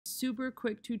super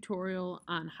quick tutorial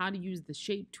on how to use the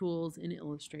shape tools in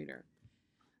Illustrator.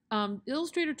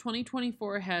 Illustrator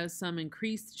 2024 has some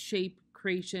increased shape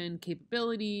creation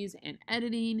capabilities and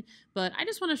editing, but I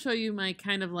just want to show you my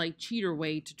kind of like cheater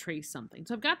way to trace something.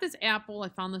 So I've got this apple. I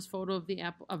found this photo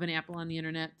of an apple on the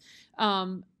internet,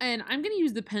 and I'm going to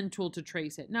use the pen tool to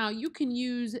trace it. Now you can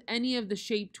use any of the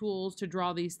shape tools to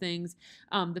draw these things.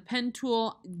 The pen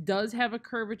tool does have a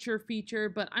curvature feature,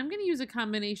 but I'm going to use a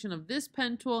combination of this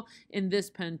pen tool and this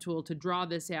pen tool to draw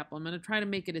this apple. I'm going to try to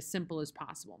make it as simple as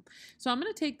possible. So I'm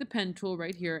going to take the pen tool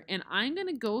right here, and I'm going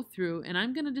to go through and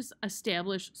I'm going to just establish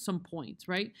some points,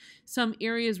 right? Some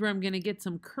areas where I'm going to get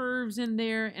some curves in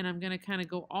there, and I'm going to kind of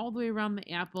go all the way around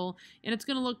the apple, and it's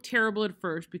going to look terrible at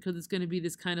first because it's going to be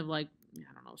this kind of like,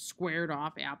 I don't know, squared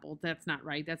off apple. That's not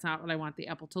right. That's not what I want the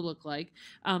apple to look like.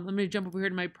 I'm going to jump over here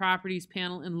to my properties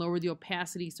panel and lower the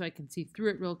opacity so I can see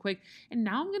through it real quick. And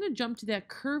now I'm going to jump to that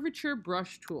curvature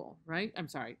brush tool, right? I'm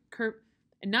sorry,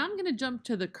 and now I'm going to jump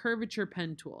to the Curvature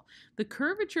Pen Tool. The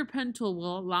Curvature Pen Tool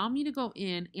will allow me to go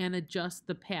in and adjust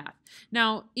the path.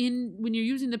 Now, when you're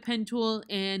using the pen tool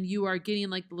and you are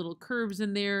getting like the little curves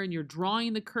in there and you're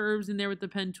drawing the curves in there with the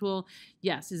pen tool,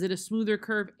 yes. Is it a smoother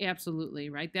curve?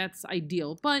 Absolutely, right? That's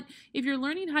ideal. But if you're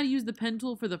learning how to use the pen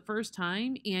tool for the first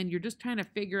time and you're just trying to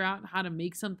figure out how to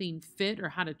make something fit or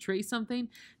how to trace something,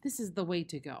 this is the way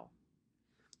to go.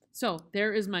 So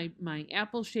there is my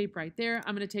apple shape right there.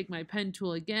 I'm going to take my pen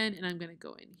tool again, and I'm going to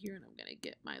go in here, and I'm going to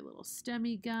get my little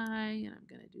stemmy guy, and I'm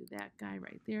going to do that guy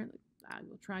right there. I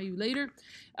will try you later.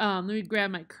 Let me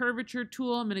grab my curvature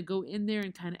tool. I'm going to go in there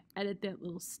and kind of edit that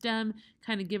little stem,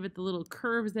 kind of give it the little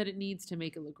curves that it needs to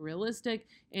make it look realistic.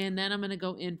 And then I'm going to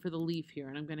go in for the leaf here,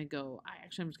 and I'm going to go, I'm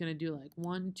just going to do like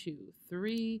 1, 2,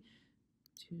 3,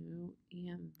 2,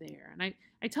 and there. And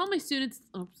I tell my students,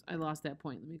 oops, I lost that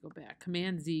point. Let me go back.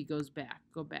 Command Z goes back,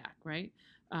 go back, right?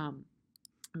 I'll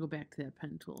go back to that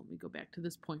pen tool. Let me go back to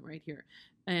this point right here.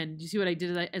 And you see what I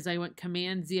did as I went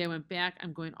Command Z, I went back.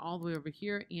 I'm going all the way over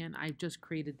here, and I've just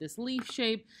created this leaf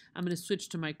shape. I'm going to switch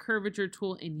to my curvature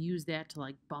tool and use that to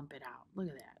like bump it out. Look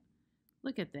at that.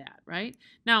 Look at that, right?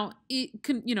 Now, it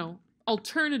can,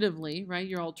 alternatively, right,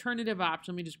 your alternative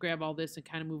option, let me just grab all this and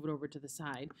kind of move it over to the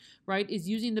side, right, is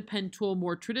using the pen tool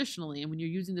more traditionally. And when you're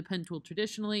using the pen tool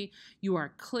traditionally, you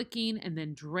are clicking and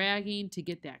then dragging to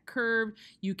get that curve.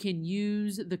 You can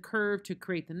use the curve to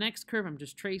create the next curve. I'm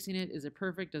just tracing it. Is it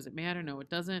perfect? Does it matter? No, it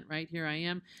doesn't. Right here I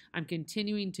am. I'm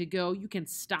continuing to go. You can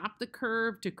stop the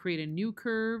curve to create a new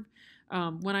curve.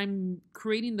 When I'm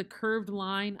creating the curved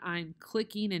line, I'm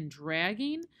clicking and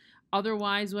dragging.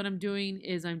 Otherwise, what I'm doing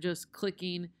is I'm just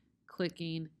clicking,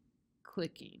 clicking,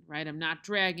 clicking, right? I'm not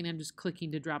dragging, I'm just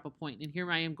clicking to drop a point. And here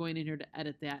I am going in here to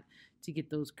edit that to get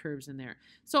those curves in there.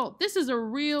 So this is a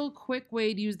real quick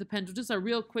way to use the pen tool, just a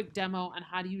real quick demo on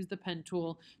how to use the pen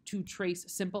tool to trace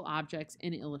simple objects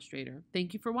in Illustrator.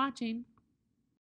 Thank you for watching.